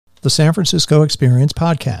the San Francisco Experience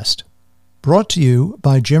podcast. Brought to you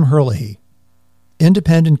by Jim Herlihy.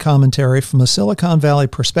 Independent commentary from a Silicon Valley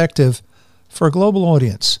perspective for a global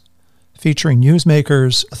audience, featuring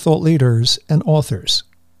newsmakers, thought leaders, and authors.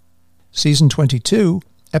 Season 22,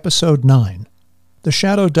 Episode 9, The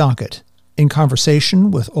Shadow Docket, in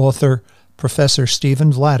conversation with author Professor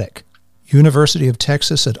Stephen Vladeck, University of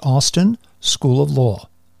Texas at Austin, School of Law.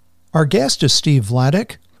 Our guest is Steve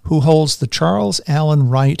Vladeck, who holds the Charles Allen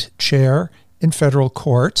Wright Chair in Federal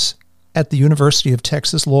Courts at the University of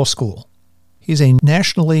Texas Law School. He's a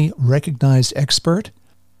nationally recognized expert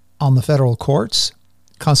on the federal courts,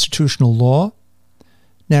 constitutional law,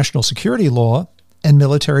 national security law, and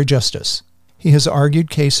military justice. He has argued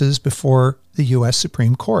cases before the U.S.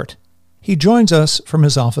 Supreme Court. He joins us from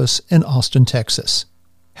his office in Austin, Texas.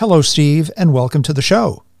 Hello, Steve, and welcome to the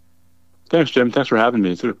show. Thanks, Jim. Thanks for having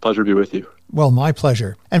me. It's a pleasure to be with you. Well, my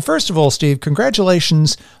pleasure. And first of all, Steve,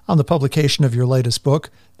 congratulations on the publication of your latest book,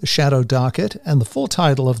 The Shadow Docket. And the full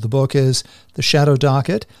title of the book is The Shadow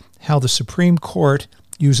Docket, How the Supreme Court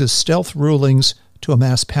Uses Stealth Rulings to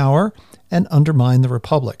Amass Power and Undermine the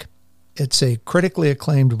Republic. It's a critically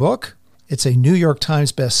acclaimed book. It's a New York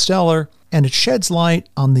Times bestseller, and it sheds light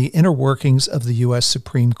on the inner workings of the U.S.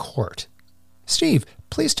 Supreme Court. Steve,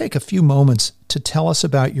 please take a few moments to tell us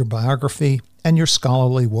about your biography and your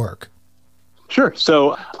scholarly work. Sure.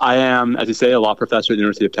 So I am, as you say, a law professor at the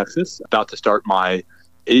University of Texas, about to start my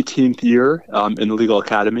 18th year in the legal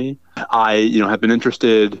academy. I, have been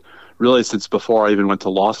interested really since before I even went to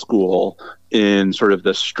law school in sort of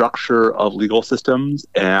the structure of legal systems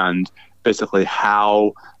and basically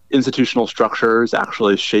how institutional structures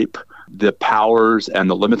actually shape the powers and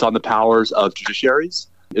the limits on the powers of judiciaries.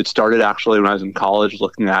 It started actually when I was in college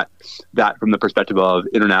looking at that from the perspective of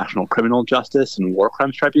international criminal justice and war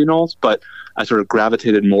crimes tribunals, but I sort of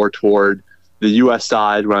gravitated more toward the U.S.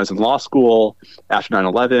 side when I was in law school after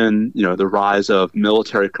 9/11, the rise of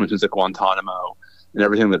military commissions at Guantanamo and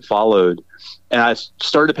everything that followed. And I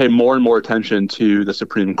started to pay more and more attention to the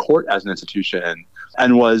Supreme Court as an institution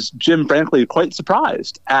and was, Jim, frankly, quite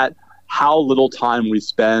surprised at how little time we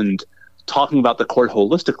spend talking about the court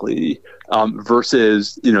holistically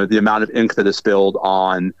versus, the amount of ink that is spilled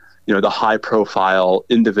on, the high-profile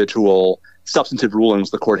individual substantive rulings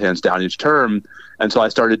the court hands down each term. And so I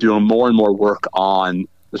started doing more and more work on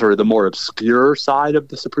the more obscure side of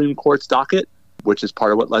the Supreme Court's docket, which is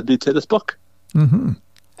part of what led me to this book. Mm-hmm.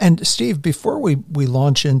 And Steve, before we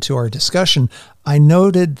launch into our discussion, I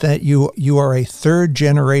noted that you are a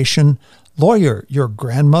third-generation lawyer. Your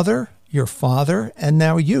grandmother, your father, and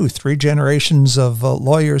now you, 3 generations of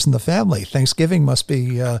lawyers in the family. Thanksgiving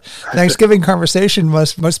conversation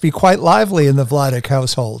must be quite lively in the Vladeck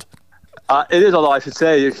household. It is, although I should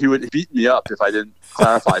say he would beat me up if I didn't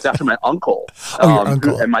clarify. It's actually my uncle, your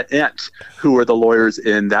uncle. And my aunt who were the lawyers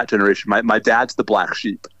in that generation. My dad's the black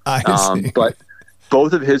sheep. I see. But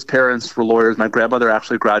both of his parents were lawyers. My grandmother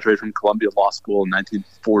actually graduated from Columbia Law School in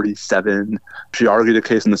 1947. She argued a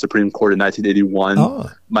case in the Supreme Court in 1981. Oh.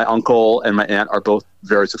 My uncle and my aunt are both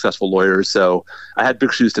very successful lawyers, so I had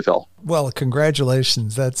big shoes to fill. Well,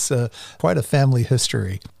 congratulations. That's quite a family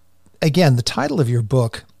history. Again, the title of your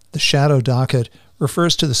book, The Shadow Docket,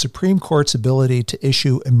 refers to the Supreme Court's ability to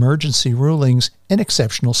issue emergency rulings in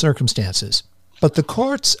exceptional circumstances. But the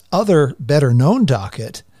court's other better-known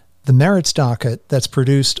docket, the merits docket, that's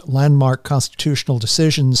produced landmark constitutional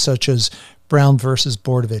decisions such as Brown versus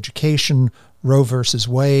Board of Education, Roe versus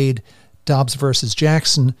Wade, Dobbs versus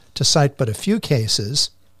Jackson, to cite but a few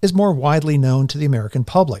cases, is more widely known to the American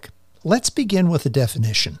public. Let's begin with a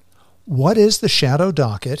definition. What is the shadow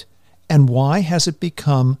docket, and why has it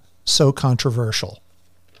become so controversial?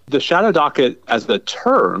 The shadow docket as a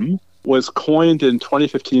term was coined in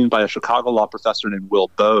 2015 by a Chicago law professor named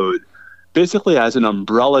Will Bode, basically as an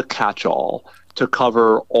umbrella catch-all to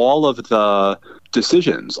cover all of the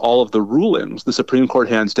decisions, all of the rulings the Supreme Court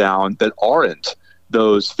hands down that aren't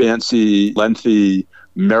those fancy, lengthy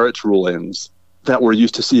merits rulings that we're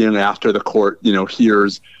used to seeing after the court,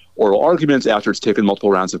 hears oral arguments, after it's taken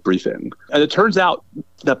multiple rounds of briefing. And it turns out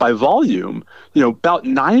that by volume, about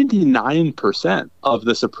 99% of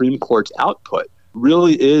the Supreme Court's output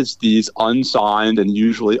really is these unsigned and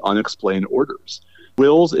usually unexplained orders.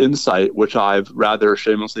 Will's insight, which I've rather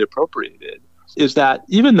shamelessly appropriated, is that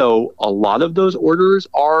even though a lot of those orders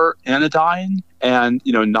are anodyne and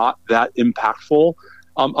not that impactful,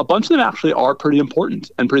 a bunch of them actually are pretty important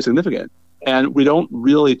and pretty significant. And we don't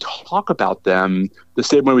really talk about them the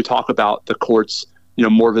same way we talk about the court's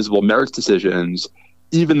more visible merits decisions,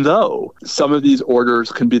 even though some of these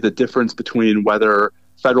orders can be the difference between whether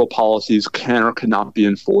federal policies can or cannot be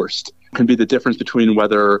enforced can be the difference between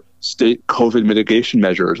whether state COVID mitigation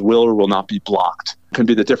measures will or will not be blocked, can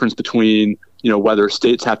be the difference between, whether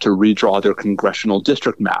states have to redraw their congressional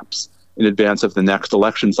district maps in advance of the next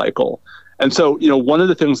election cycle. And so, one of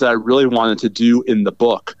the things that I really wanted to do in the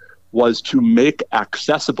book was to make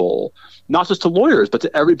accessible, not just to lawyers, but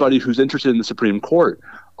to everybody who's interested in the Supreme Court,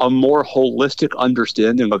 a more holistic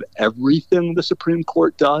understanding of everything the Supreme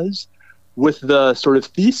Court does, with the sort of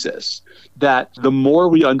thesis that the more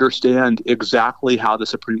we understand exactly how the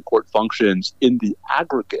Supreme Court functions in the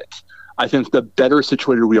aggregate, I think the better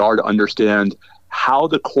situated we are to understand how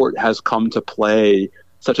the court has come to play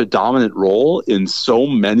such a dominant role in so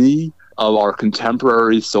many of our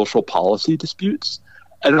contemporary social policy disputes,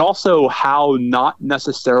 and also how not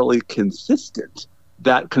necessarily consistent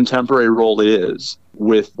that contemporary role is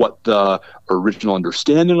with what the original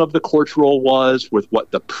understanding of the court's role was, with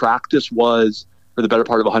what the practice was for the better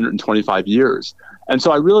part of 125 years. And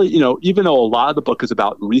so I really, even though a lot of the book is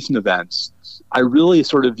about recent events, I really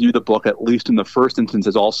sort of view the book, at least in the first instance,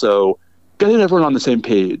 as also getting everyone on the same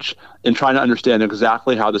page and trying to understand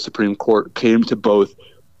exactly how the Supreme Court came to both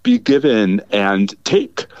be given and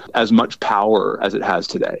take as much power as it has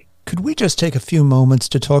today. Could we just take a few moments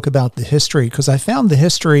to talk about the history? Because I found the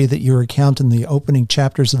history that you recount in the opening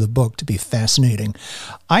chapters of the book to be fascinating.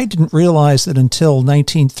 I didn't realize that until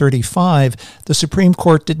 1935, the Supreme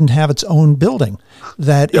Court didn't have its own building,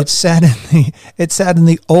 that It sat in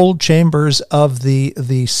the old chambers of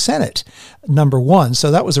the Senate, number one. So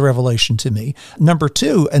that was a revelation to me. Number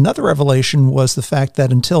two, another revelation was the fact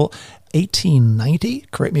that until 1890,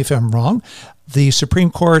 correct me if I'm wrong, the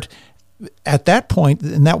Supreme Court, at that point,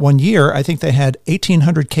 in that 1 year, I think they had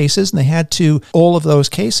 1,800 cases, and they had to, all of those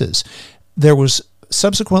cases. There was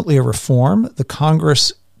subsequently a reform. The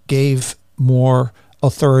Congress gave more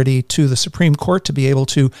authority to the Supreme Court to be able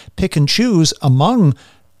to pick and choose among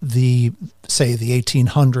the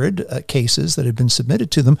 1,800 cases that had been submitted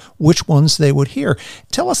to them, which ones they would hear.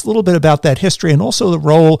 Tell us a little bit about that history and also the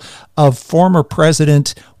role of former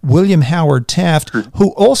President William Howard Taft, who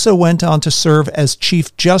also went on to serve as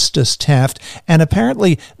Chief Justice Taft. And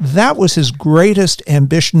apparently that was his greatest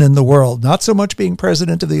ambition in the world, not so much being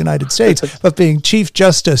President of the United States, but being Chief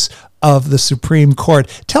Justice of the Supreme Court.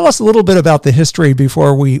 Tell us a little bit about the history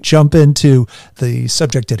before we jump into the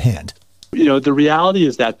subject at hand. The reality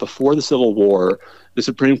is that before the Civil War, the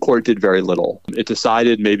Supreme Court did very little. It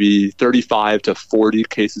decided maybe 35 to 40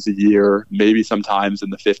 cases a year, maybe sometimes in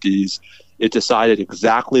the 50s. It decided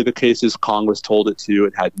exactly the cases Congress told it to.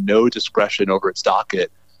 It had no discretion over its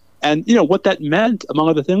docket. And, what that meant, among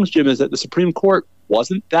other things, Jim, is that the Supreme Court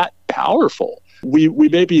wasn't that powerful. We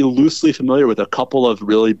may be loosely familiar with a couple of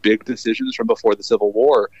really big decisions from before the Civil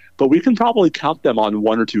War, but we can probably count them on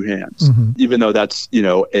one or two hands, even though that's,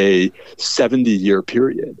 a 70-year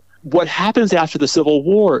period. What happens after the Civil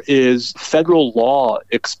War is federal law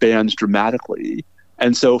expands dramatically,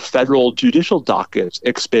 and so federal judicial dockets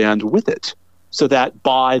expand with it, so that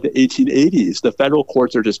by the 1880s, the federal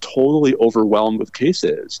courts are just totally overwhelmed with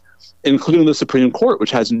cases, including the Supreme Court, which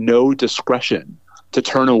has no discretion to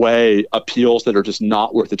turn away appeals that are just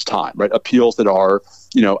not worth its time, right? Appeals that are,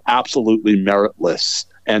 absolutely meritless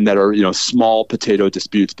and that are, small potato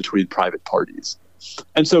disputes between private parties.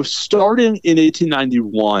 And so starting in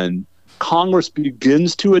 1891, Congress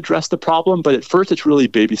begins to address the problem, but at first it's really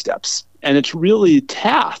baby steps. And it's really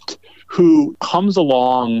Taft who comes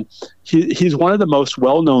along. He's one of the most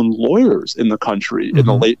well-known lawyers in the country in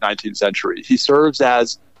the late 19th century. He serves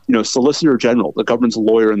as Solicitor General, the government's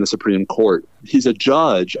lawyer in the Supreme Court. He's a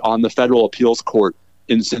judge on the Federal Appeals Court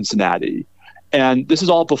in Cincinnati. And this is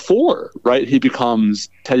all before, right, he becomes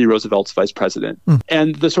Teddy Roosevelt's vice president.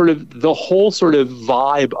 And the whole sort of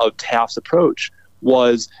vibe of Taft's approach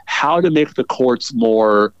was how to make the courts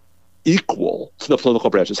more equal to the political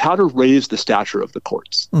branches, how to raise the stature of the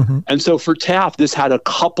courts. And so for Taft, this had a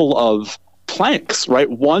couple of planks, right?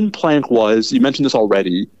 One plank was, you mentioned this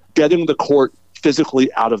already, getting the court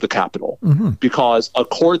physically out of the Capitol, because a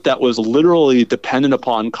court that was literally dependent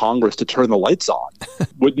upon Congress to turn the lights on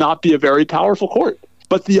would not be a very powerful court.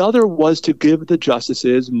 But the other was to give the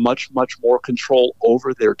justices much, much more control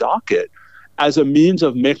over their docket as a means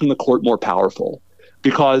of making the court more powerful.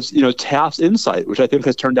 Because, Taft's insight, which I think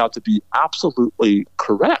has turned out to be absolutely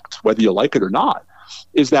correct, whether you like it or not,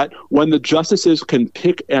 is that when the justices can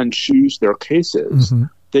pick and choose their cases,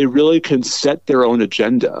 they really can set their own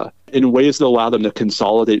agenda in ways that allow them to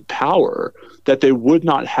consolidate power that they would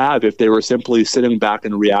not have if they were simply sitting back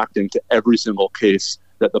and reacting to every single case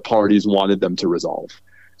that the parties wanted them to resolve.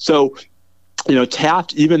 So,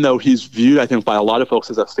 Taft, even though he's viewed, I think, by a lot of folks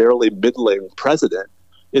as a fairly middling president,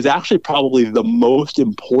 is actually probably the most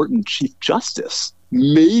important Chief Justice,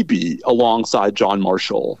 maybe alongside John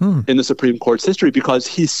Marshall in the Supreme Court's history, because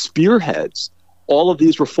he spearheads all of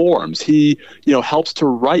these reforms. He, helps to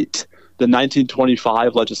write the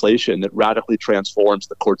 1925 legislation that radically transforms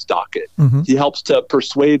the court's docket. He helps to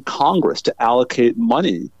persuade Congress to allocate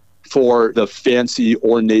money for the fancy,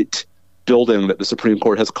 ornate building that the Supreme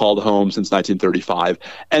Court has called home since 1935.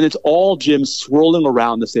 And it's all, Jim, swirling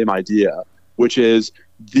around the same idea, which is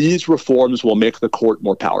these reforms will make the court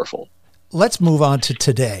more powerful. Let's move on to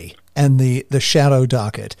today and the shadow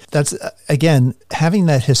docket. That's, again, having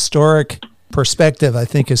that historic perspective, I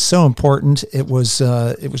think, is so important. It was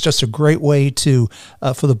just a great way to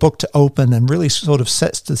for the book to open and really sort of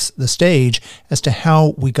sets the stage as to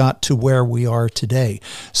how we got to where we are today.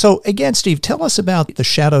 So again, Steve, tell us about the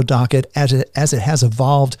shadow docket as it has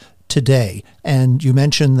evolved today. And you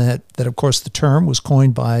mentioned that of course the term was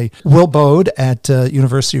coined by Will Bode at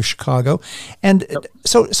University of Chicago. And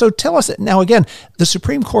so tell us now again, the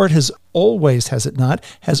Supreme Court has always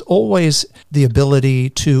the ability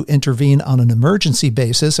to intervene on an emergency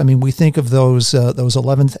basis. I mean, we think of those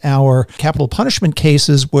 11th hour capital punishment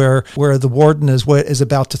cases where the warden is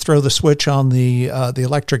about to throw the switch on the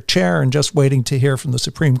electric chair and just waiting to hear from the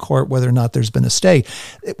Supreme Court whether or not there's been a stay.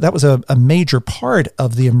 That was a major part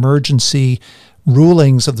of the emergency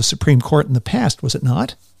rulings of the Supreme Court in the past, was it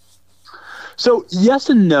not? So yes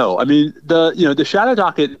and no. I mean, the shadow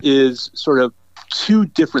docket is sort of two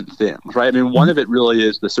different things, right? I mean, one of it really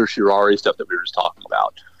is the certiorari stuff that we were just talking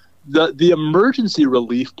about. The emergency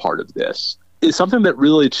relief part of this is something that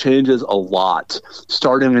really changes a lot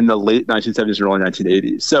starting in the late 1970s and early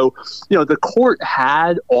 1980s. So, the court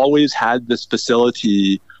had always had this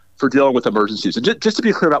facility for dealing with emergencies. And just to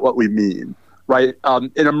be clear about what we mean, right?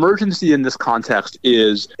 An emergency in this context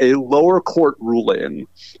is a lower court ruling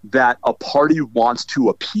that a party wants to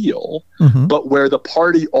appeal, but where the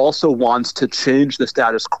party also wants to change the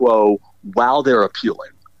status quo while they're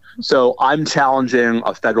appealing. So I'm challenging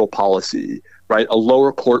a federal policy, right? A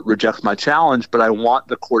lower court rejects my challenge, but I want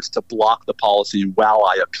the courts to block the policy while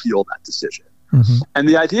I appeal that decision. And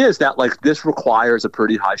the idea is that this requires a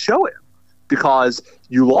pretty high showing because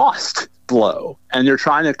you lost blow. And you're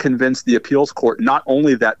trying to convince the appeals court not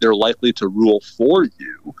only that they're likely to rule for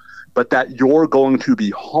you, but that you're going to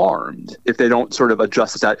be harmed if they don't sort of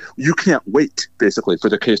adjust that. You can't wait, basically, for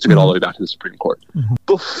the case to get all the way back to the Supreme Court.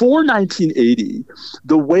 Before 1980,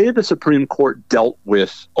 the way the Supreme Court dealt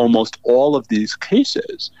with almost all of these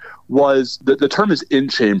cases was, the term is in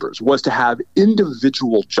chambers, was to have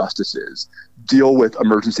individual justices deal with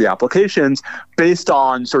emergency applications based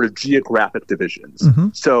on sort of geographic divisions.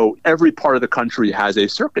 So every part of the country has a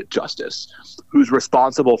circuit justice who's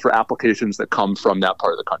responsible for applications that come from that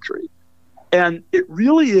part of the country. And it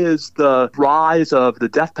really is the rise of the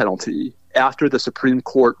death penalty after the Supreme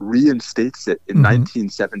Court reinstates it in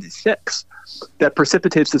 1976 that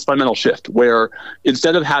precipitates this fundamental shift where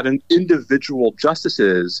instead of having individual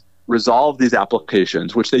justices resolve these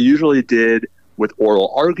applications, which they usually did with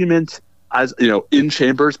oral argument, as in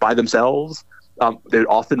chambers by themselves, they'd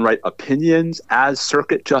often write opinions as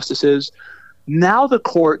circuit justices. Now the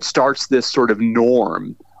court starts this sort of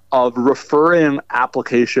norm of referring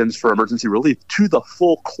applications for emergency relief to the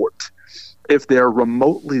full court if they're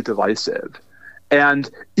remotely divisive. And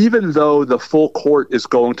even though the full court is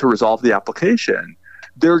going to resolve the application,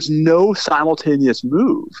 there's no simultaneous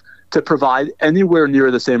move to provide anywhere near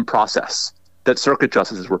the same process that circuit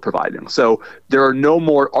justices were providing. So there are no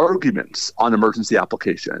more arguments on emergency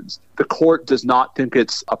applications. The court does not think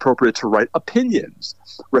it's appropriate to write opinions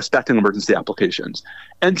respecting emergency applications.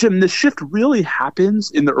 And Jim, this shift really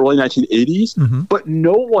happens in the early 1980s, but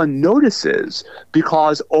no one notices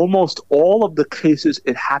because almost all of the cases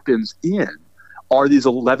it happens in are these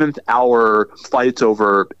 11th hour fights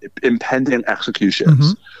over impending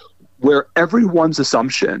executions, where everyone's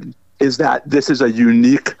assumption is that this is a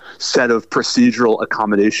unique set of procedural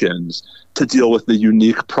accommodations to deal with the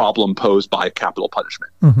unique problem posed by capital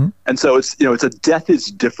punishment. And so it's a death is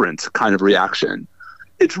different kind of reaction.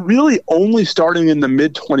 It's really only starting in the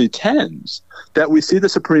mid-2010s that we see the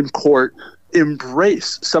Supreme Court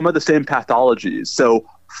embrace some of the same pathologies. So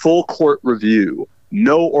full court review,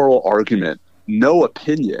 no oral argument, no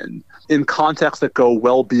opinion, in contexts that go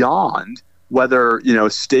well beyond whether,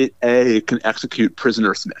 State A can execute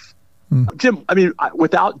prisoner Smith. Jim, I mean,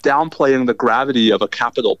 without downplaying the gravity of a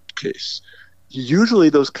capital case, usually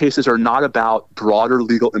those cases are not about broader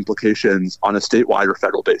legal implications on a statewide or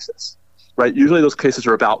federal basis, right? Usually those cases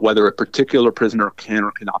are about whether a particular prisoner can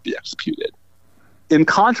or cannot be executed. In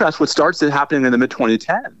contrast, what starts happening in the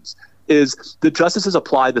mid-2010s is the justices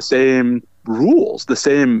apply the same rules, the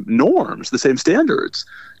same norms, the same standards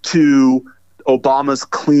to Obama's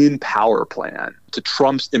clean power plan, to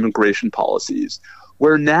Trump's immigration policies,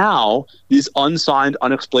 where now these unsigned,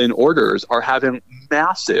 unexplained orders are having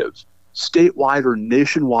massive statewide or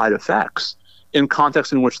nationwide effects in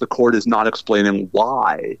contexts in which the court is not explaining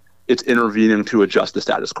why it's intervening to adjust the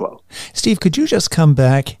status quo. Steve, could you just come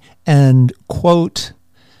back and quote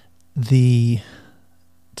the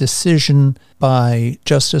decision by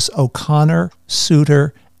Justice O'Connor,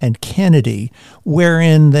 Souter, and Kennedy,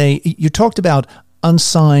 wherein you talked about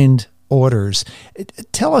unsigned orders.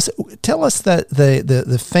 Tell us that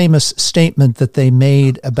the famous statement that they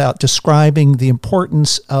made about describing the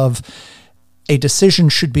importance of a decision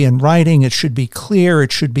should be in writing, it should be clear,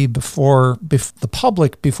 it should be before the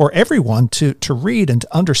public, before everyone to read and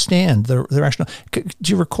to understand the rationale. Do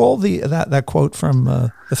you recall that quote from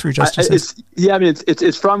the three justices?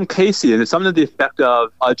 It's from Casey, and it's something to the effect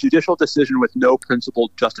of a judicial decision with no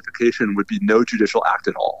principled justification would be no judicial act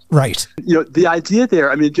at all. Right. The idea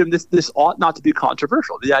there, Jim, this ought not to be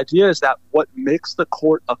controversial. The idea is that what makes the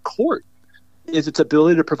court a court is its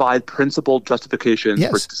ability to provide principled justifications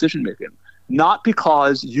for its decision making. Not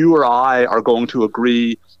because you or I are going to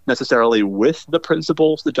agree necessarily with the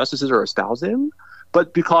principles the justices are espousing,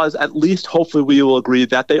 but because at least hopefully we will agree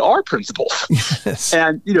that they are principles. Yes.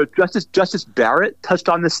 And, Justice Barrett touched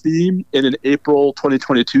on this theme in an April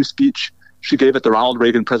 2022 speech she gave at the Ronald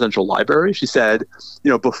Reagan Presidential Library. She said,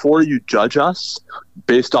 before you judge us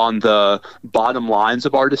based on the bottom lines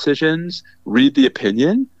of our decisions, read the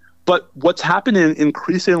opinion. But what's happening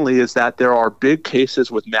increasingly is that there are big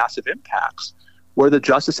cases with massive impacts where the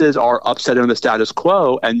justices are upsetting the status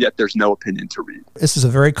quo, and yet there's no opinion to read. This is a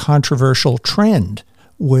very controversial trend,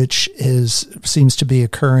 which seems to be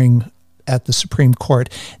occurring at the Supreme Court.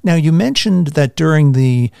 Now, you mentioned that during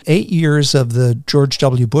the 8 years of the George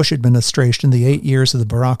W. Bush administration, the 8 years of the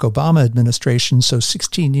Barack Obama administration, so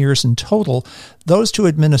 16 years in total, those two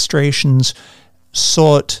administrations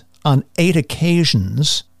sought on 8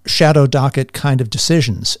 occasions shadow docket kind of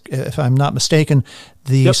decisions. If I'm not mistaken,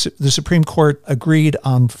 the Supreme Court agreed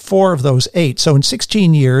on 4 of those 8. So in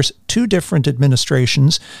 16 years, 2 different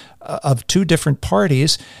administrations of 2 different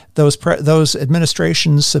parties, those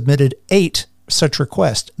administrations submitted 8 such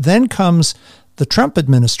requests. Then comes the Trump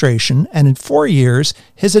administration, and in 4 years,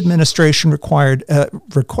 his administration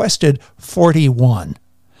requested 41.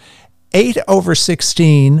 8 over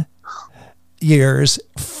 16 years,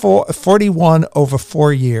 41 over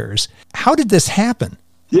 4 years. How did this happen?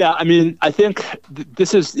 Yeah, I think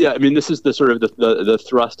this is the sort of the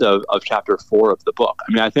thrust of chapter 4 of the book.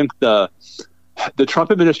 I think the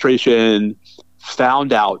Trump administration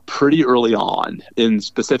found out pretty early on, in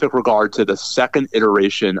specific regard to the second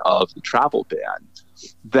iteration of the travel ban,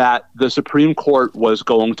 that the Supreme Court was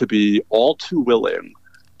going to be all too willing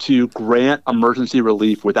to grant emergency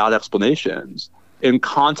relief without explanations in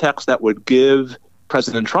contexts that would give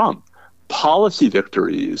President Trump policy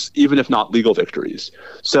victories, even if not legal victories.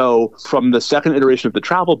 So from the second iteration of the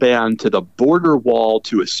travel ban to the border wall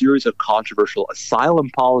to a series of controversial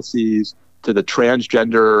asylum policies to the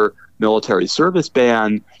transgender military service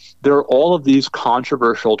ban, there are all of these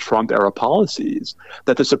controversial Trump-era policies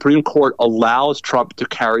that the Supreme Court allows Trump to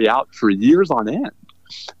carry out for years on end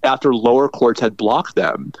after lower courts had blocked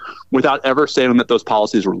them without ever saying that those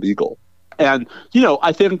policies were legal. And,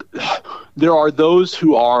 I think there are those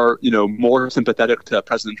who are, more sympathetic to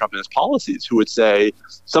President Trump and his policies who would say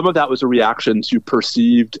some of that was a reaction to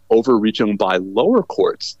perceived overreaching by lower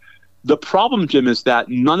courts. The problem, Jim, is that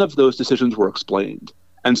none of those decisions were explained.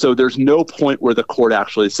 And so there's no point where the court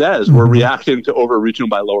actually says we're reacting to overreaching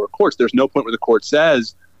by lower courts. There's no point where the court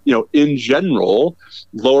says, in general,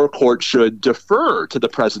 lower courts should defer to the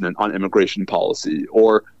president on immigration policy,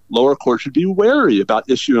 or lower courts should be wary about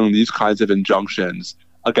issuing these kinds of injunctions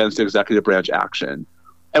against executive branch action.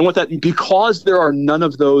 And because there are none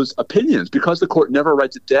of those opinions, because the court never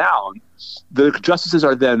writes it down, the justices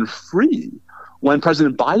are then free, when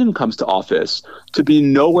President Biden comes to office, to be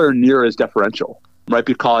nowhere near as deferential, right?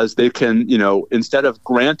 Because they can, instead of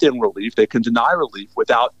granting relief, they can deny relief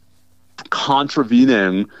without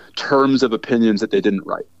contravening terms of opinions that they didn't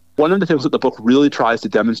write. One of the things that the book really tries to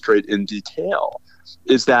demonstrate in detail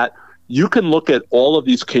is that you can look at all of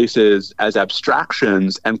these cases as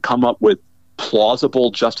abstractions and come up with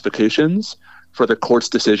plausible justifications for the court's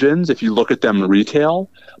decisions if you look at them in retail.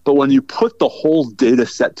 But when you put the whole data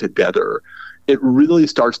set together, it really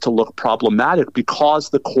starts to look problematic because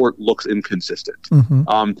the court looks inconsistent.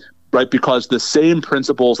 Right? Because the same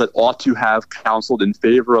principles that ought to have counseled in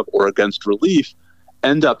favor of or against relief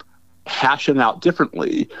end up hashing out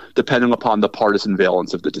differently depending upon the partisan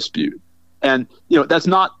valence of the dispute. And, that's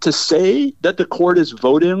not to say that the court is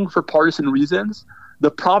voting for partisan reasons.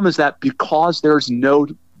 The problem is that because there's no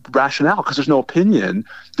rationale, because there's no opinion,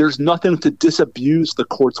 there's nothing to disabuse the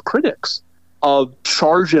court's critics of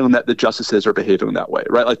charging that the justices are behaving that way,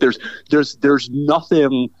 right? Like there's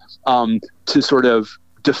nothing to sort of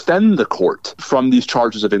defend the court from these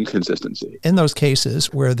charges of inconsistency. In those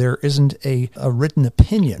cases where there isn't a written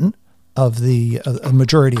opinion of a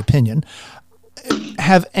majority opinion,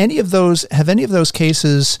 have any of those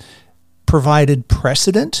cases provided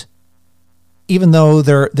precedent, even though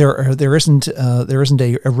there isn't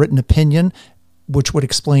a written opinion which would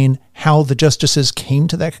explain how the justices came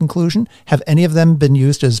to that conclusion? Have any of them been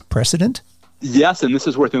used as precedent? Yes, and this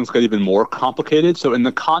is where things get even more complicated. So in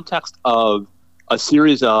the context of a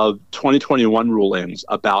series of 2021 rulings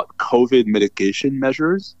about COVID mitigation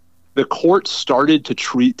measures, the court started to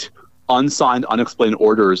treat unsigned, unexplained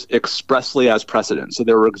orders expressly as precedent. So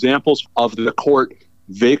there were examples of the court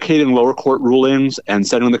vacating lower court rulings and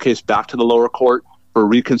sending the case back to the lower court for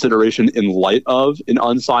reconsideration in light of an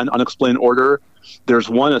unsigned, unexplained order. There's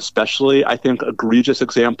one especially, I think, egregious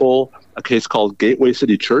example, a case called Gateway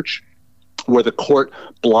City Church, where the court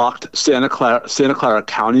blocked Santa Clara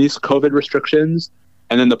County's COVID restrictions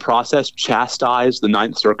and in the process chastised the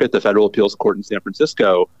Ninth Circuit, the federal appeals court in San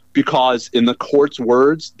Francisco, because in the court's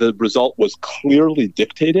words, the result was clearly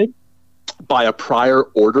dictated by a prior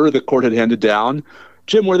order the court had handed down,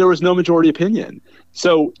 Jim, where there was no majority opinion.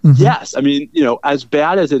 So, yes, I mean, as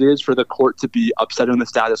bad as it is for the court to be upsetting the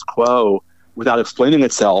status quo without explaining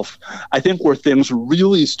itself, I think where things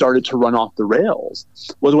really started to run off the rails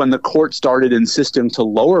was when the court started insisting to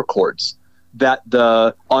lower courts that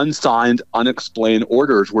the unsigned, unexplained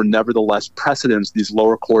orders were nevertheless precedents these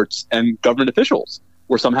lower courts and government officials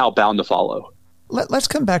were somehow bound to follow. Let's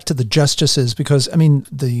come back to the justices, because,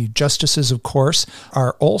 the justices, of course,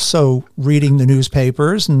 are also reading the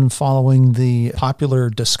newspapers and following the popular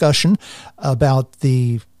discussion about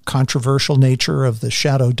the controversial nature of the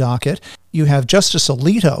Shadow Docket. You have Justice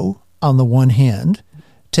Alito on the one hand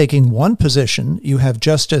taking one position. You have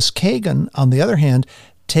Justice Kagan on the other hand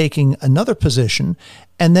taking another position.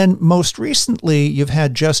 And then most recently, you've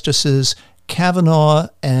had Justices Kavanaugh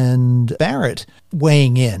and Barrett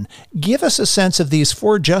weighing in. Give us a sense of these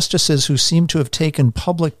four justices who seem to have taken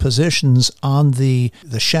public positions on the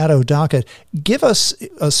Shadow Docket. Give us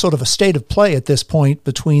a sort of a state of play at this point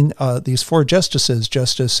between these four justices,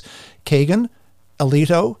 Justice Kagan,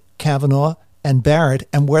 Alito, Kavanaugh, and Barrett,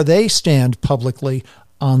 and where they stand publicly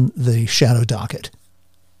on the Shadow Docket.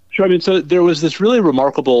 Sure. So there was this really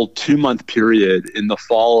remarkable 2-month period in the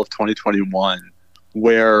fall of 2021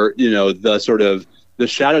 where, the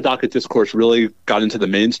Shadow Docket discourse really got into the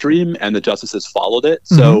mainstream and the justices followed it.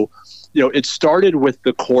 So, it started with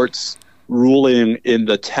the court's ruling in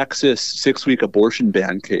the Texas 6-week abortion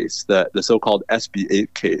ban case, the so-called SB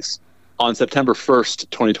 8 case, on September 1st,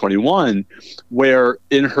 2021, where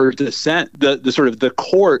in her dissent, the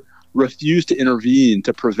court refused to intervene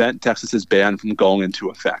to prevent Texas's ban from going into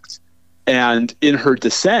effect. And in her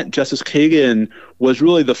dissent, Justice Kagan was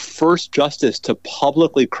really the first justice to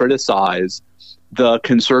publicly criticize the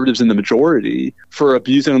conservatives in the majority for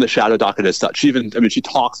abusing the Shadow Docket as such. She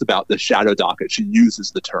talks about the Shadow Docket. She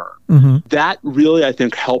uses the term. That really, I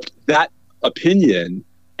think, helped that opinion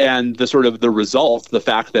and the result, the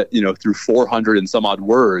fact that, through 400 and some odd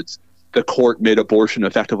words, the court made abortion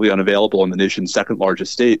effectively unavailable in the nation's second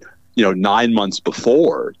largest state, 9 months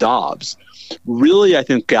before Dobbs, really, I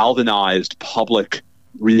think, galvanized public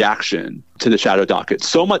reaction to the Shadow Docket.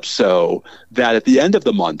 So much so that at the end of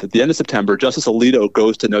the month, at the end of September, Justice Alito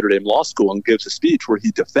goes to Notre Dame Law School and gives a speech where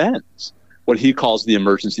he defends what he calls the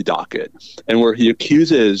emergency docket and where he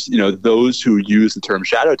accuses, those who use the term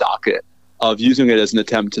Shadow Docket of using it as an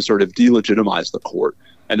attempt to sort of delegitimize the court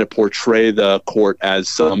and to portray the court as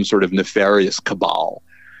some sort of nefarious cabal.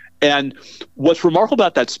 And what's remarkable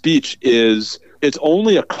about that speech is it's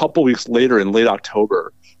only a couple weeks later in late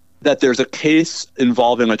October that there's a case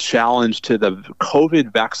involving a challenge to the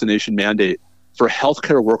COVID vaccination mandate for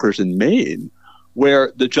healthcare workers in Maine,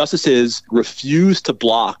 where the justices refuse to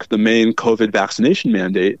block the Maine COVID vaccination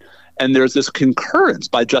mandate. And there's this concurrence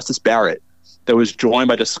by Justice Barrett that was joined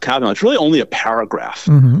by Justice Kavanaugh. It's really only a paragraph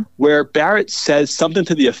where Barrett says something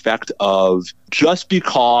to the effect of, just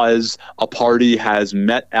because a party has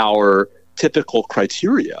met our typical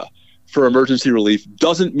criteria for emergency relief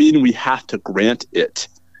doesn't mean we have to grant it.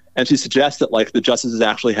 And she suggests that the justices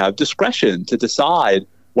actually have discretion to decide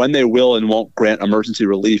when they will and won't grant emergency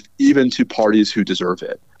relief, even to parties who deserve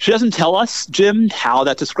it. She doesn't tell us, Jim, how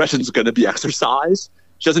that discretion is going to be exercised.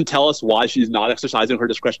 She doesn't tell us why she's not exercising her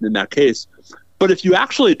discretion in that case. But if you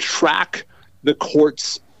actually track the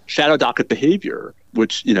court's shadow docket behavior,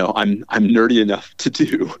 which, I'm nerdy enough to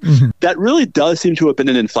do, that really does seem to have been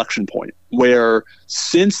an inflection point where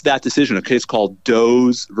since that decision, a case called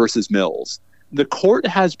Doe's versus Mills, the court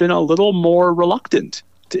has been a little more reluctant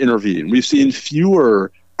to intervene. We've seen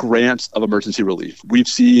fewer grants of emergency relief. We've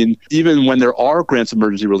seen, even when there are grants of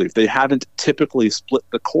emergency relief, they haven't typically split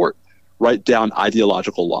the court right down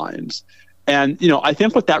ideological lines. And, I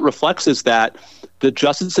think what that reflects is that the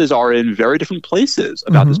justices are in very different places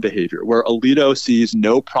about this behavior, where Alito sees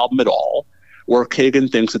no problem at all, where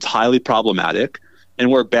Kagan thinks it's highly problematic,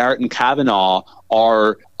 and where Barrett and Kavanaugh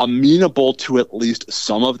are amenable to at least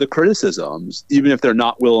some of the criticisms, even if they're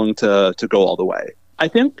not willing to go all the way. I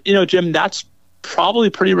think, Jim, that's probably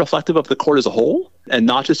pretty reflective of the court as a whole, and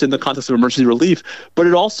not just in the context of emergency relief, but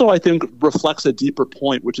it also, I think, reflects a deeper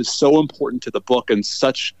point, which is so important to the book and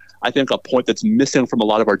such, I think, a point that's missing from a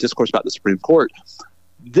lot of our discourse about the Supreme Court.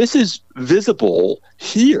 This is visible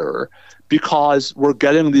here because we're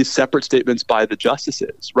getting these separate statements by the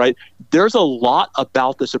justices, right? There's a lot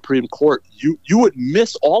about the Supreme Court. You would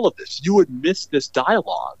miss all of this. You would miss this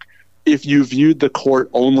dialogue if you viewed the court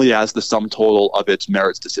only as the sum total of its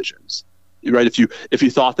merits decisions. Right? If you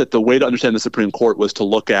thought that the way to understand the Supreme Court was to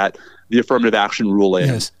look at the affirmative action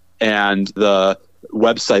ruling and the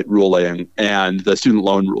website ruling and the student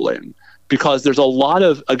loan ruling, because there's a lot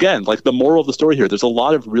of, again, like the moral of the story here, there's a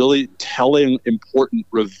lot of really telling, important,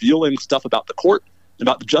 revealing stuff about the court,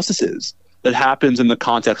 about the justices that happens in the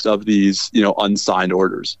context of these, unsigned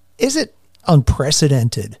orders. Is it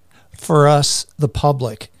unprecedented for us, the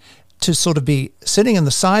public, to sort of be sitting in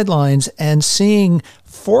the sidelines and seeing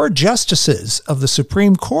four justices of the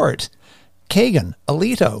Supreme Court, Kagan,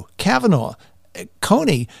 Alito, Kavanaugh,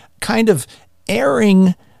 Coney, kind of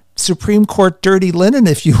airing Supreme Court dirty linen,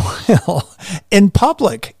 if you will, in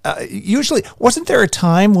public? Usually, wasn't there a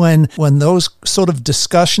time when those sort of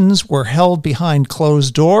discussions were held behind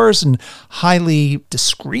closed doors and highly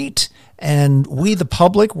discreet, and we, the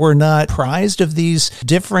public, were not apprised of these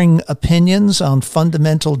differing opinions on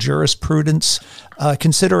fundamental jurisprudence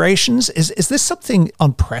considerations? Is this something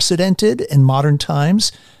unprecedented in modern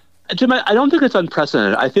times? Jim, I don't think it's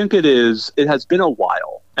unprecedented. I think it is. It has been a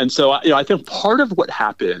while. And so, I think part of what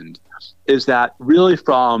happened is that really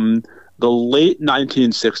from the late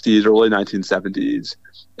 1960s, early 1970s,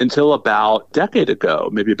 until about a decade ago,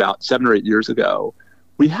 maybe about 7 or 8 years ago,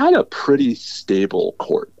 we had a pretty stable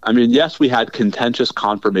court. I mean, yes, we had contentious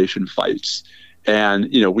confirmation fights, and,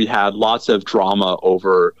 we had lots of drama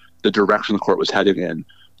over the direction the court was heading in.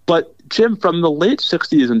 But, Jim, from the late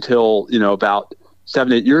 60s until, about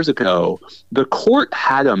 7, 8 years ago, the court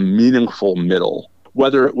had a meaningful middle,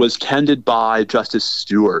 whether it was tended by Justice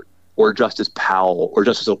Stewart or Justice Powell or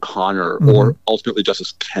Justice O'Connor or ultimately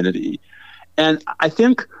Justice Kennedy. And I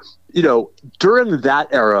think, during that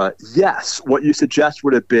era, yes, what you suggest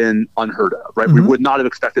would have been unheard of, right? We would not have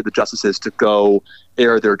expected the justices to go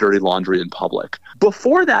air their dirty laundry in public.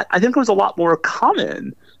 Before that, I think it was a lot more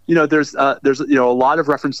common. There's a lot of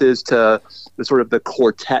references to the sort of the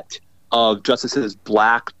quartet of Justices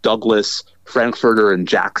Black, Douglas, Frankfurter, and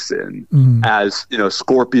Jackson as,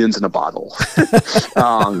 scorpions in a bottle.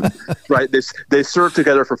 Right? They served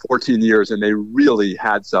together for 14 years, and they really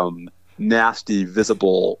had some nasty,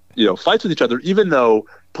 visible, fights with each other, even though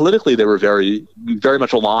politically they were very, very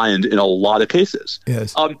much aligned in a lot of cases.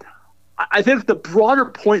 Yes. I think the broader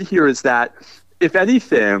point here is that, if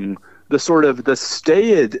anything, the sort of the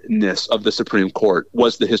staidness of the Supreme Court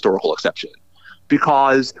was the historical exception,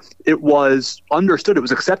 because it was understood, it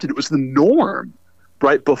was accepted, it was the norm,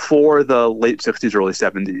 right, before the late 60s, early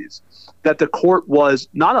 70s, that the court was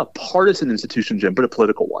not a partisan institution, Jim, but a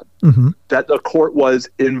political one. That the court was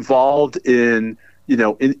involved in,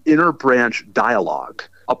 an inter-branch dialogue,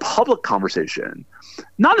 a public conversation,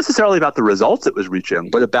 not necessarily about the results it was reaching,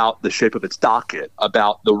 but about the shape of its docket,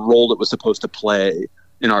 about the role it was supposed to play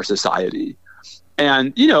in our society.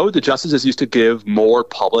 And, the justices used to give more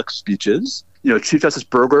public speeches. Chief Justice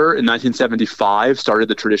Berger in 1975 started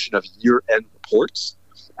the tradition of year-end reports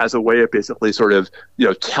as a way of basically sort of,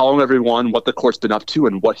 telling everyone what the court's been up to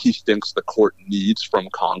and what he thinks the court needs from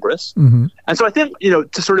Congress. And so I think,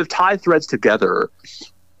 to sort of tie threads together,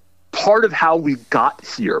 part of how we got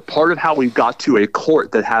here, part of how we got to a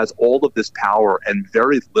court that has all of this power and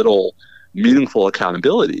very little meaningful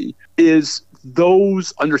accountability is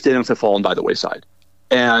those understandings have fallen by the wayside.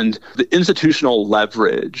 And the institutional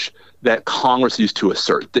leverage that Congress used to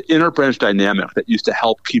assert, the inter-branch dynamic that used to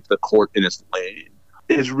help keep the court in its lane,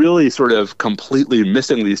 is really sort of completely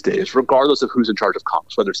missing these days, regardless of who's in charge of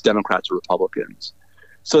Congress, whether it's Democrats or Republicans.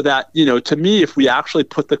 So that, to me, if we actually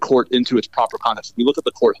put the court into its proper context, we look at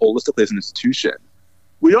the court holistically as an institution,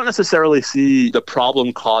 we don't necessarily see the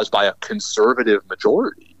problem caused by a conservative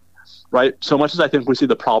majority, right? So much as I think we see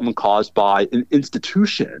the problem caused by an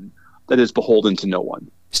institution that is beholden to no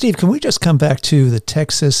one. Steve, can we just come back to the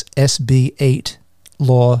Texas SB 8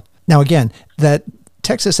 law? Now, again, that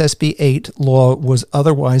Texas SB 8 law was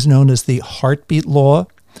otherwise known as the heartbeat law,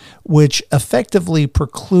 which effectively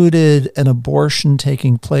precluded an abortion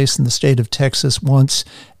taking place in the state of Texas once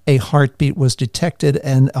a heartbeat was detected,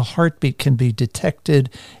 and a heartbeat can be detected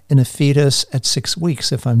in a fetus at 6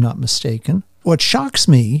 weeks, if I'm not mistaken. What shocks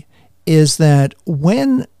me is that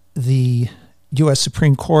when the U.S.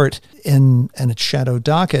 Supreme Court and its Shadow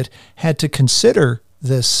Docket had to consider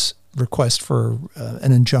this request for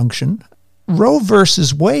an injunction, Roe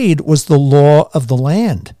versus Wade was the law of the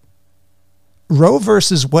land. Roe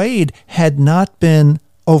versus Wade had not been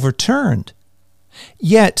overturned.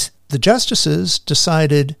 Yet the justices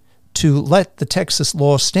decided to let the Texas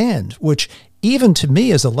law stand, which even to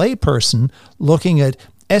me as a layperson looking at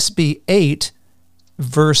SB 8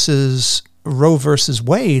 versus Roe versus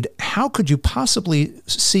Wade, how could you possibly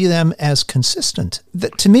see them as consistent?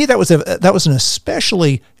 To me, that was an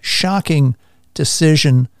especially shocking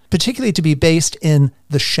decision, particularly to be based in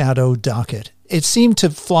the Shadow Docket. It seemed to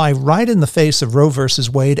fly right in the face of Roe versus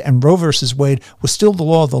Wade, and Roe versus Wade was still the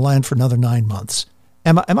law of the land for another 9 months.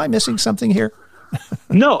 Am I missing something here?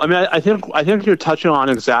 No, I mean, I think you're touching on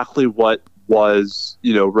exactly what was,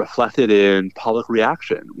 reflected in public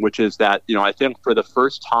reaction, which is that, I think for the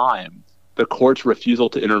first time, the court's refusal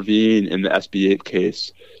to intervene in the SB 8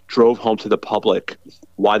 case drove home to the public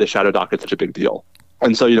why the Shadow Docket is such a big deal.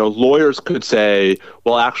 And so, lawyers could say,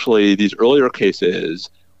 well, actually, these earlier cases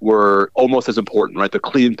were almost as important, right? The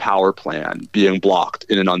Clean Power Plan being blocked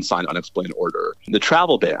in an unsigned, unexplained order. The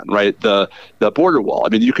travel ban, right? The border wall. I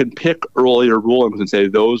mean, you can pick earlier rulings and say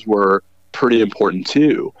those were pretty important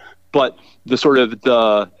too. But the sort of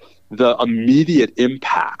the immediate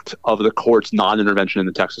impact of the court's non-intervention in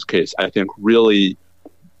the Texas case, I think, really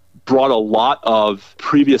brought a lot of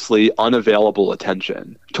previously unavailable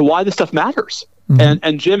attention to why this stuff matters. Mm-hmm.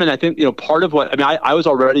 And Jim, and I think, part of what, I was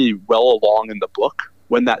already well along in the book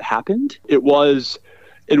when that happened. It was,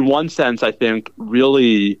 in one sense, I think,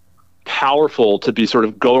 really powerful to be sort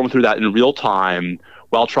of going through that in real time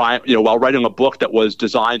while writing a book that was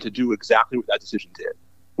designed to do exactly what that decision did,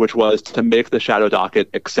 which was to make the Shadow Docket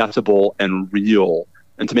accessible and real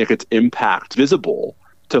and to make its impact visible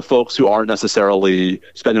to folks who aren't necessarily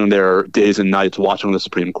spending their days and nights watching the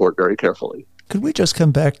Supreme Court very carefully. Could we just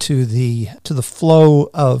come back to the flow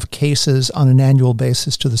of cases on an annual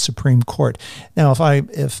basis to the Supreme Court? Now,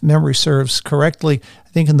 if memory serves correctly, I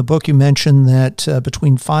think in the book you mentioned that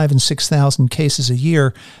between 5,000 and 6,000 cases a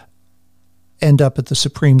year end up at the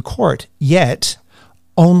Supreme Court. Yet,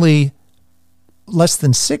 only less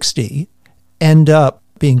than 60 end up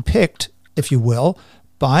being picked, if you will,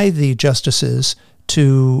 by the justices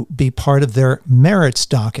to be part of their merits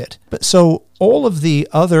docket. So all of the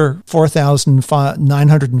other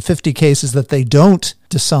 4,950 cases that they don't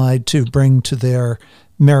decide to bring to their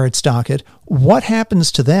merits docket, what happens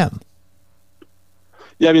to them?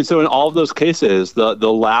 Yeah, so in all of those cases, the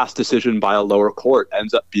last decision by a lower court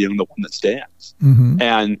ends up being the one that stands. Mm-hmm.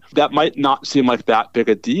 And that might not seem like that big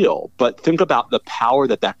a deal, but think about the power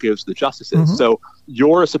that gives the justices. Mm-hmm. So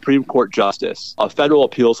you're a Supreme Court justice, a federal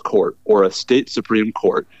appeals court, or a state Supreme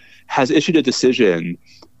Court has issued a decision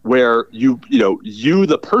where you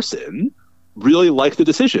the person, really like the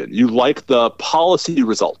decision. You like the policy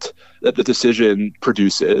result that the decision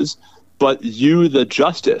produces. But you, the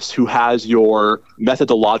justice who has your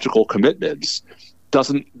methodological commitments,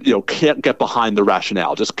 can't get behind the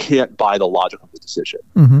rationale, just can't buy the logic of the decision.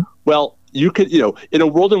 Mm-hmm. Well, you could, in a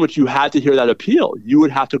world in which you had to hear that appeal, you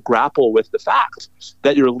would have to grapple with the fact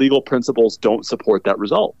that your legal principles don't support that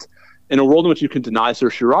result. In a world in which you can deny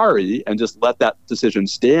certiorari and just let that decision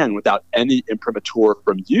stand without any imprimatur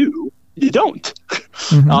from you, you don't.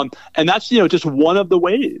 Mm-hmm. And that's, just one of the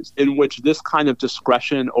ways in which this kind of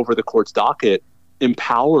discretion over the court's docket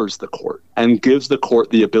empowers the court and gives the court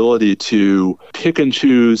the ability to pick and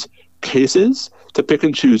choose cases, to pick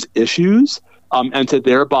and choose issues, and to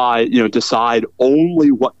thereby, decide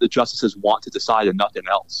only what the justices want to decide and nothing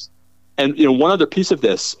else. And, one other piece of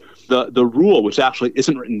this, the rule, which actually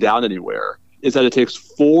isn't written down anywhere, is that it takes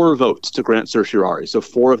 4 votes to grant certiorari, so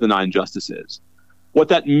 4 of the 9 justices. What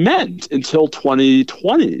that meant until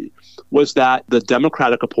 2020 was that the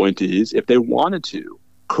Democratic appointees, if they wanted to,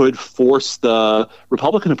 could force the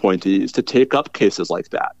Republican appointees to take up cases like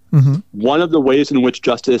that. Mm-hmm. One of the ways in which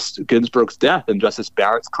Justice Ginsburg's death and Justice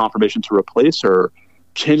Barrett's confirmation to replace her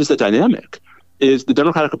changes the dynamic is the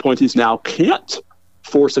Democratic appointees now can't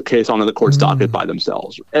force a case onto the court's docket by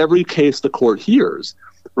themselves. Every case the court hears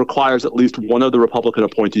requires at least one of the Republican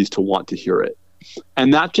appointees to want to hear it.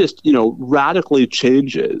 And that just, radically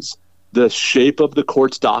changes the shape of the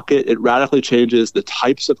court's docket. It radically changes the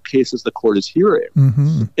types of cases the court is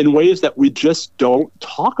hearing in ways that we just don't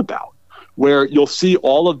talk about, where you'll see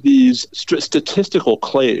all of these statistical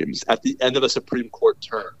claims at the end of a Supreme Court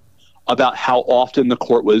term about how often the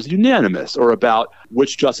court was unanimous or about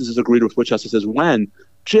which justices agreed with which justices when.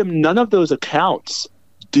 Jim, none of those accounts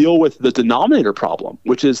deal with the denominator problem,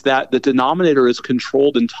 which is that the denominator is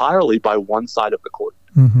controlled entirely by one side of the court.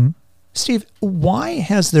 Steve, why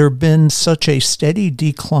has there been such a steady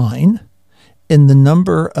decline in the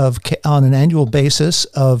number of, on an annual basis,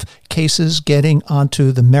 of cases getting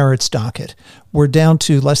onto the merits docket? We're down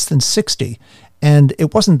to less than 60. And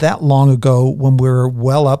it wasn't that long ago when we were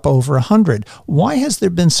well up over 100. Why has there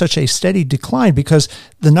been such a steady decline? Because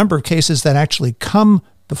the number of cases that actually come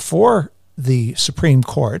before the Supreme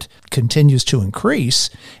Court continues to increase,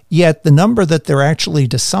 yet the number that they're actually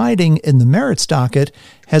deciding in the merits docket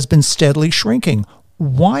has been steadily shrinking.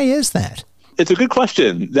 Why is that? It's a good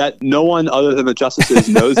question that no one other than the justices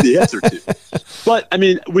knows the answer to. But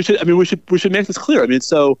we should make this clear.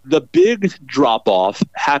 So the big drop off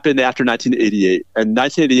happened after 1988, and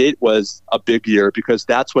 1988 was a big year because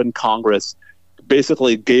that's when Congress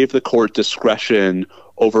basically gave the court discretion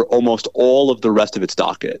over almost all of the rest of its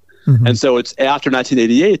docket. And so it's after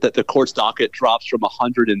 1988 that the court's docket drops from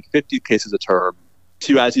 150 cases a term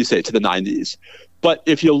to, as you say, to the 90s. But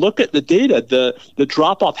if you look at the data, the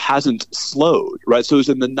drop-off hasn't slowed, right? So it was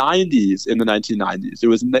in the 90s in the 1990s. It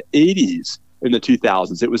was in the 80s in the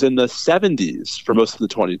 2000s. It was in the 70s for most of the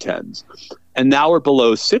 2010s. And now we're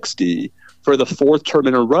below 60 for the fourth term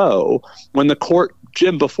in a row when the court,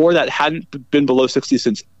 Jim, before that hadn't been below 60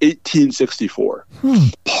 since 1864.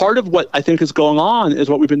 Part of what I think is going on is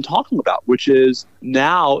what we've been talking about, which is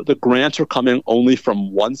now the grants are coming only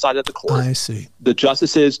from one side of the court. I see. The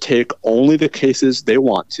justices take only the cases they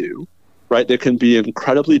want to, right? They can be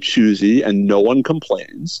incredibly choosy and no one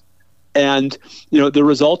complains. And, the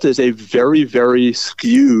result is a very, very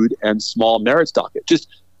skewed and small merits docket. Just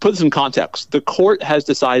put this in context. The court has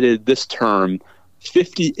decided this term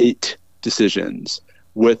 58 decisions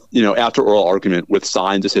with, after oral argument with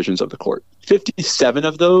signed decisions of the court. 57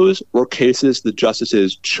 of those were cases the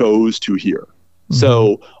justices chose to hear.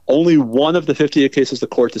 So only one of the 58 cases the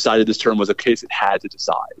court decided this term was a case it had to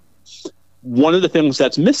decide. One of the things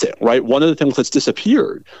that's missing, right? One of the things that's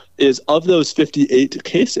disappeared is of those 58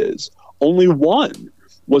 cases, only one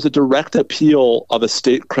was a direct appeal of a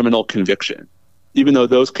state criminal conviction, even though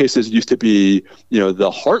those cases used to be,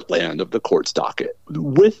 the heartland of the court's docket.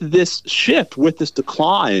 With this shift, with this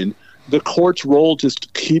decline, the court's role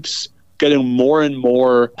just keeps getting more and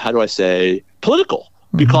more, political.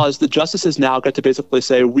 Because the justices now get to basically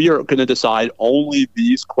say, we are going to decide only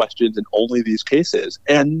these questions and only these cases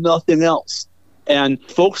and nothing else. And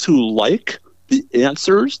folks who like the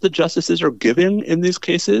answers the justices are giving in these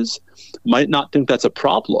cases might not think that's a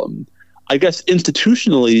problem. I guess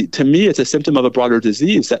institutionally, to me, it's a symptom of a broader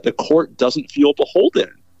disease that the court doesn't feel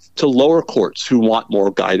beholden to lower courts who want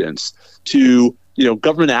more guidance, to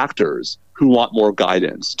government actors who want more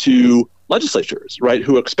guidance, to legislatures, right,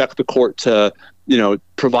 who expect the court to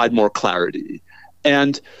provide more clarity.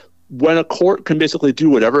 And when a court can basically do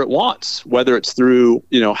whatever it wants, whether it's through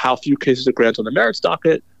how few cases it grants on the merits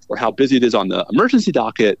docket or how busy it is on the emergency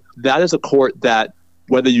docket, that is a court that,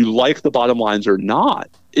 whether you like the bottom lines or not,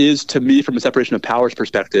 is, to me, from a separation of powers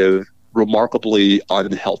perspective, remarkably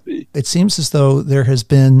unhealthy. It seems as though there has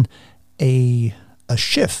been a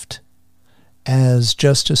shift as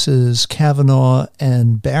Justices Kavanaugh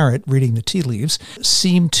and Barrett, reading the tea leaves,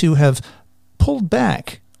 seem to have pulled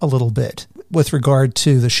back a little bit with regard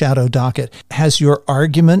to the shadow docket. Has your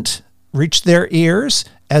argument reached their ears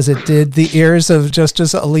as it did the ears of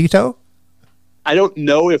Justice Alito? I don't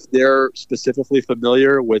know if they're specifically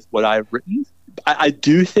familiar with what I've written. I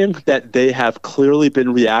do think that they have clearly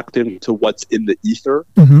been reacting to what's in the ether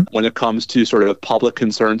when it comes to sort of public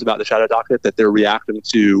concerns about the shadow docket, that they're reacting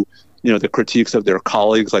to, the critiques of their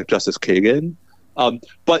colleagues like Justice Kagan.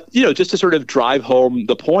 But, just to sort of drive home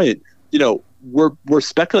the point, we're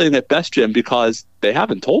speculating at best, Jim, because they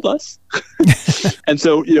haven't told us. And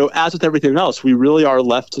so, as with everything else, we really are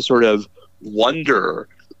left to sort of wonder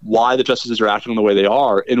why the justices are acting the way they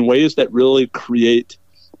are in ways that really create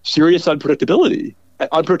serious unpredictability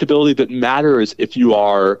that matters if you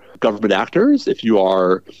are government actors, if you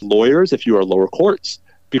are lawyers, if you are lower courts,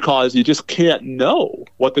 because you just can't know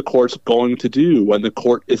what the court's going to do when the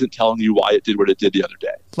court isn't telling you why it did what it did the other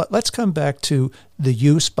day. Let's come back to the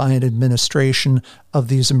use by an administration of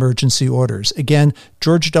these emergency orders. Again,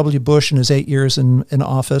 George W. Bush in his 8 years in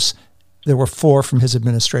office, there were 4 from his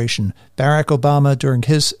administration. Barack Obama, during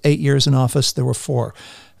his 8 years in office, there were 4.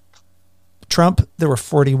 Trump, there were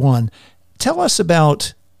 41. Tell us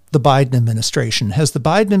about the Biden administration. Has the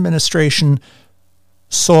Biden administration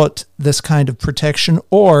sought this kind of protection,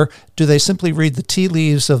 or do they simply read the tea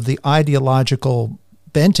leaves of the ideological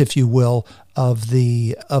bent, if you will, of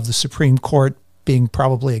the Supreme Court being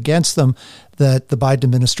probably against them, that the Biden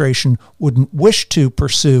administration wouldn't wish to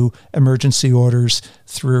pursue emergency orders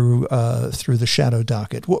through the Shadow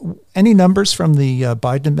Docket? Any numbers from the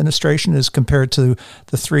Biden administration as compared to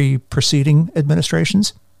the 3 preceding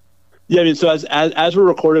administrations? Yeah, I mean, so as we're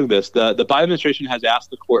recording this, the Biden administration has asked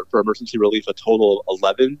the court for emergency relief a total of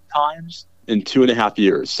 11 times in 2.5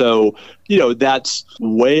 years. So, that's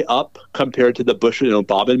way up compared to the Bush and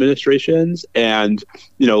Obama administrations, and,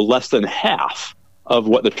 less than half of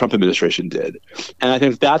what the Trump administration did. And I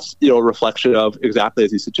think that's, a reflection of, exactly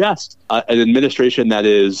as you suggest, an administration that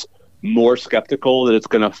is more skeptical that it's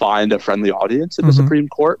going to find a friendly audience in the Supreme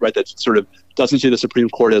Court, right? That sort of doesn't see the Supreme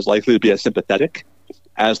Court as likely to be as sympathetic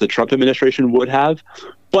as the Trump administration would have.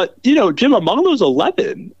 But, Jim, among those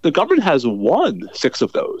 11, the government has won 6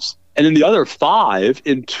 of those. And in the other 5,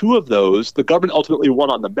 in 2 of those, the government ultimately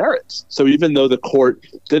won on the merits. So even though the court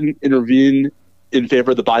didn't intervene in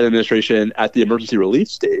favor of the Biden administration at the emergency relief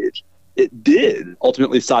stage, it did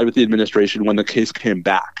ultimately side with the administration when the case came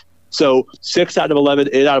back. So 6 out of 11,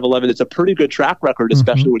 8 out of 11, it's a pretty good track record,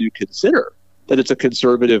 especially when you consider that it's a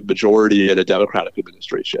conservative majority in a Democratic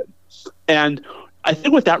administration. And I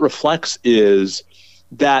think what that reflects is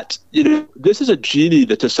that, this is a genie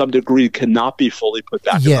that to some degree cannot be fully put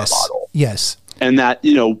back in the bottle. Yes. And that,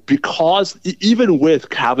 because even with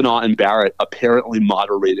Kavanaugh and Barrett apparently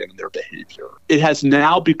moderating their behavior, it has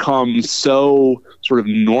now become so sort of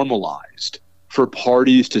normalized for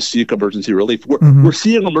parties to seek emergency relief. We're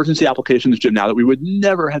seeing emergency applications, Jim, now that we would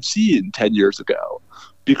never have seen 10 years ago,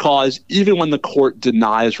 because even when the court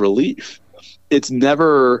denies relief, it's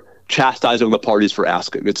never chastising the parties for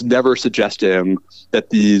asking. It's never suggesting that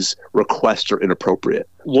these requests are inappropriate.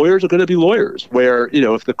 Lawyers are going to be lawyers, where,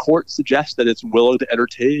 if the court suggests that it's willing to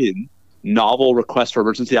entertain novel requests for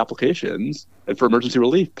emergency applications and for emergency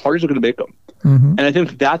relief, parties are going to make them. And I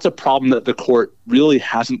think that's a problem that the court really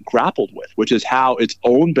hasn't grappled with, which is how its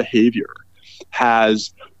own behavior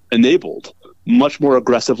has enabled much more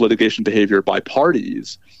aggressive litigation behavior by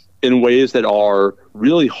parties in ways that are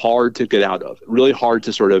really hard to get out of, really hard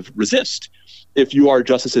to sort of resist if you are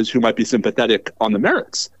justices who might be sympathetic on the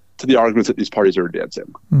merits to the arguments that these parties are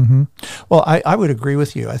advancing. Well, I would agree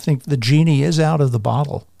with you. I think the genie is out of the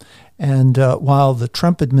bottle. And while the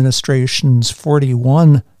Trump administration's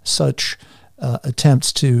 41 such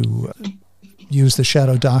attempts to use the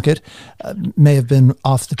Shadow Docket may have been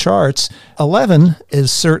off the charts, 11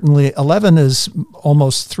 is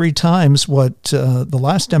almost 3 times what the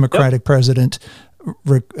last Democratic president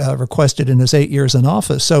requested in his 8 years in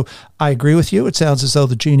office. So I agree with you. It sounds as though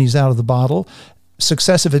the genie's out of the bottle.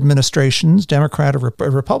 Successive administrations, Democrat or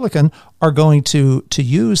Republican, are going to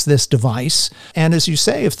use this device. And as you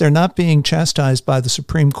say, if they're not being chastised by the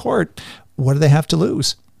Supreme Court, what do they have to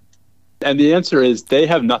lose? And the answer is they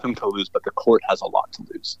have nothing to lose, but the court has a lot to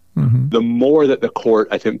lose. The more that the court,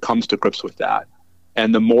 I think, comes to grips with that,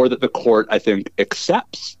 and the more that the court, I think,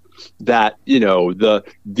 accepts that,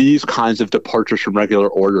 these kinds of departures from regular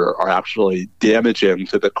order are actually damaging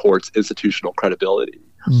to the court's institutional credibility.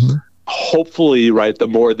 Hopefully, right, the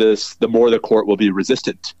more the court will be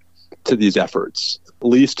resistant to these efforts. At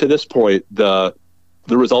least to this point, the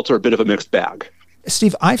results are a bit of a mixed bag.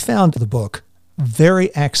 Steve, I found the book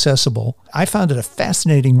very accessible. I found it a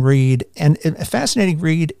fascinating read, and a fascinating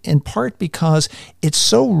read in part because it's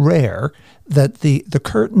so rare that the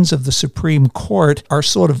curtains of the Supreme Court are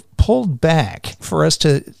sort of pulled back for us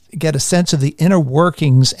to get a sense of the inner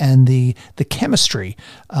workings and the chemistry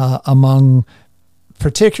among,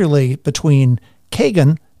 particularly between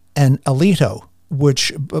Kagan and Alito,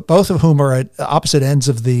 which both of whom are at opposite ends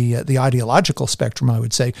of the ideological spectrum, I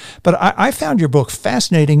would say. But I found your book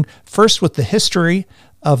fascinating, first with the history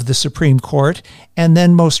of the Supreme Court, and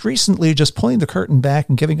then most recently just pulling the curtain back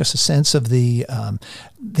and giving us a sense of the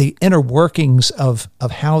inner workings of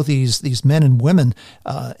how these men and women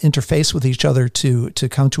interface with each other to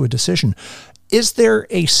come to a decision. Is there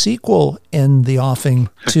a sequel in the offing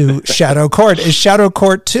to Shadow Court? Is Shadow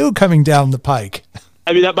Court 2 coming down the pike?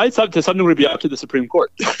 I mean, that might to some degree be up to the Supreme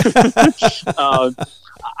Court.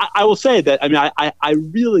 I will say that, I mean, I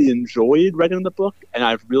really enjoyed writing the book, and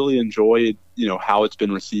I've really enjoyed, how it's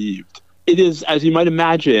been received. It is, as you might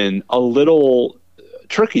imagine, a little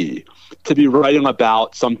tricky to be writing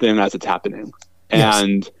about something as it's happening. Yes.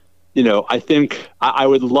 And, I think I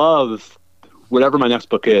would love, whatever my next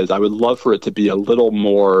book is, I would love for it to be a little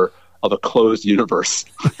more of a closed universe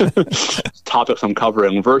topics I'm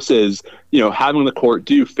covering versus, having the court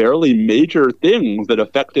do fairly major things that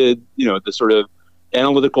affected, the sort of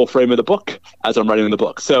analytical frame of the book as I'm writing the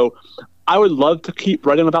book. So I would love to keep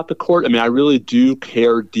writing about the court. I mean, I really do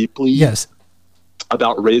care deeply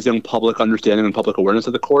about raising public understanding and public awareness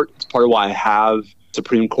of the court. It's part of why I have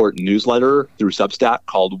Supreme Court newsletter through Substack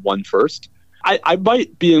called One First. I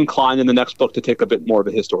might be inclined in the next book to take a bit more of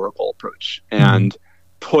a historical approach and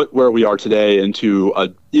put where we are today into a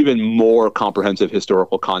even more comprehensive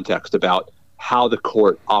historical context about how the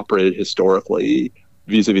court operated historically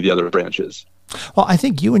vis-a-vis the other branches. Well, I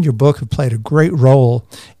think you and your book have played a great role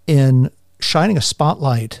in shining a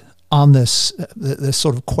spotlight on this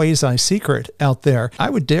sort of quasi-secret out there. I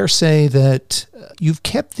would dare say that you've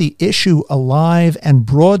kept the issue alive and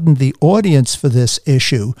broadened the audience for this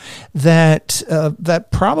issue that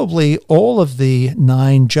probably all of the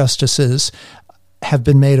 9 justices have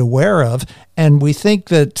been made aware of. And we think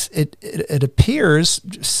that it appears,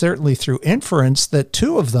 certainly through inference, that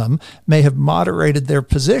 2 of them may have moderated their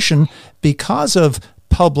position because of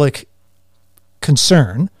public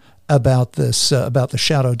concern about this, about the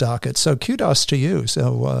Shadow Docket. So kudos to you.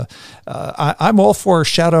 So I'm all for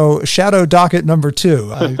Shadow Docket number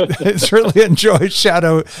 2. I certainly enjoyed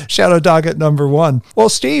Shadow Docket number 1. Well,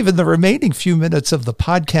 Steve, in the remaining few minutes of the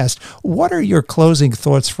podcast, what are your closing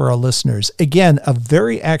thoughts for our listeners? Again, a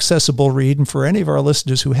very accessible read, and for any of our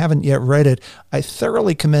listeners who haven't yet read it, I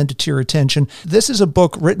thoroughly commend it to your attention. This is a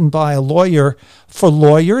book written by a lawyer for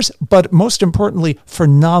lawyers, but most importantly, for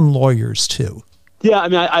non-lawyers too. Yeah, I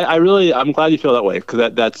mean, I'm glad you feel that way, because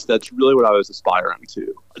that's really what I was aspiring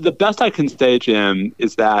to. The best I can say, Jim,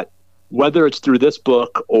 is that whether it's through this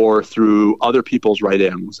book or through other people's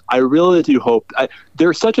writings, I really do hope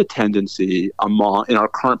there's such a tendency in our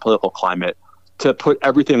current political climate to put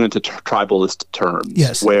everything into tribalist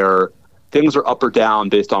terms, where things are up or down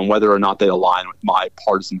based on whether or not they align with my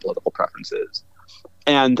partisan political preferences.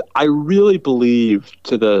 And I really believe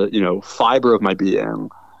to the fiber of my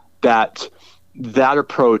being that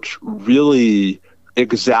approach really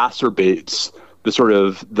exacerbates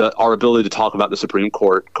our ability to talk about the Supreme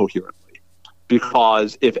Court coherently.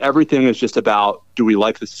 Because if everything is just about, do we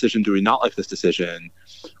like this decision, do we not like this decision,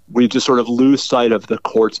 we just sort of lose sight of the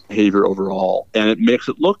court's behavior overall. And it makes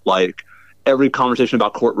it look like every conversation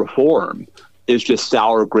about court reform is just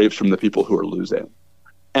sour grapes from the people who are losing.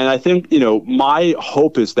 And I think, my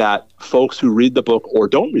hope is that folks who read the book or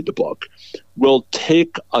don't read the book will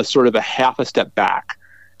take a sort of a half a step back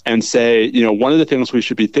and say, one of the things we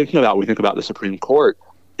should be thinking about when we think about the Supreme Court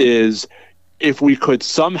is if we could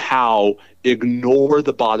somehow ignore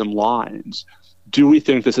the bottom lines, do we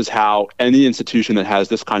think this is how any institution that has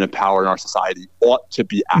this kind of power in our society ought to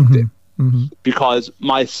be acting? Mm-hmm. Because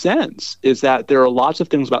my sense is that there are lots of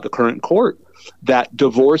things about the current court that,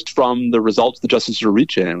 divorced from the results the justices are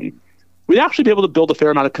reaching, we'd actually be able to build a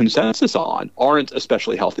fair amount of consensus on, aren't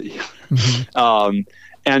especially healthy. Mm-hmm.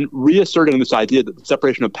 And reasserting this idea that the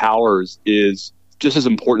separation of powers is just as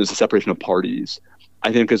important as the separation of parties,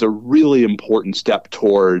 I think is a really important step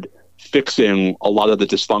toward fixing a lot of the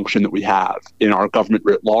dysfunction that we have in our government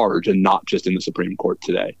writ large and not just in the Supreme Court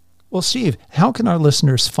today. Well, Steve, how can our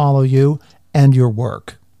listeners follow you and your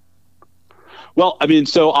work? Well,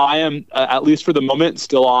 so I am, at least for the moment,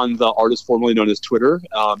 still on the artist formerly known as Twitter,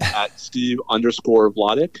 at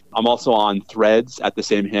Steve_Vladeck. I'm also on Threads at the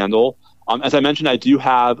same handle. As I mentioned, I do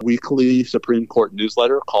have weekly Supreme Court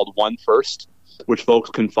newsletter called One First, which folks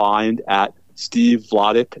can find at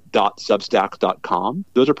stevevladeck.substack.com.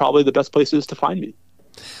 Those are probably the best places to find me.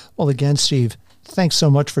 Well, again, Steve, thanks so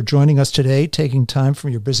much for joining us today, taking time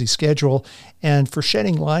from your busy schedule, and for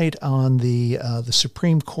shedding light on the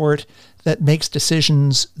Supreme Court that makes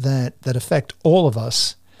decisions that affect all of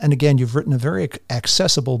us. And again, you've written a very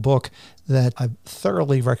accessible book that I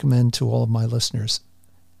thoroughly recommend to all of my listeners.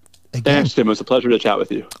 Again, thanks, Tim. It was a pleasure to chat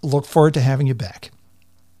with you. Look forward to having you back.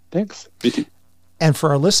 Thanks. Me too. And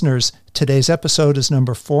for our listeners, today's episode is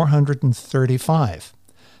number 435.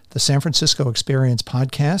 The San Francisco Experience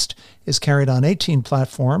podcast is carried on 18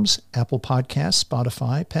 platforms, Apple Podcasts,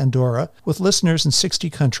 Spotify, Pandora, with listeners in 60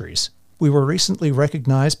 countries. We were recently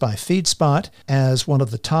recognized by FeedSpot as one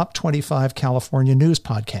of the top 25 California news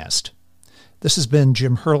podcasts. This has been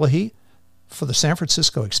Jim Herlihy for the San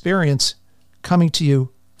Francisco Experience, coming to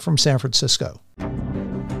you from San Francisco.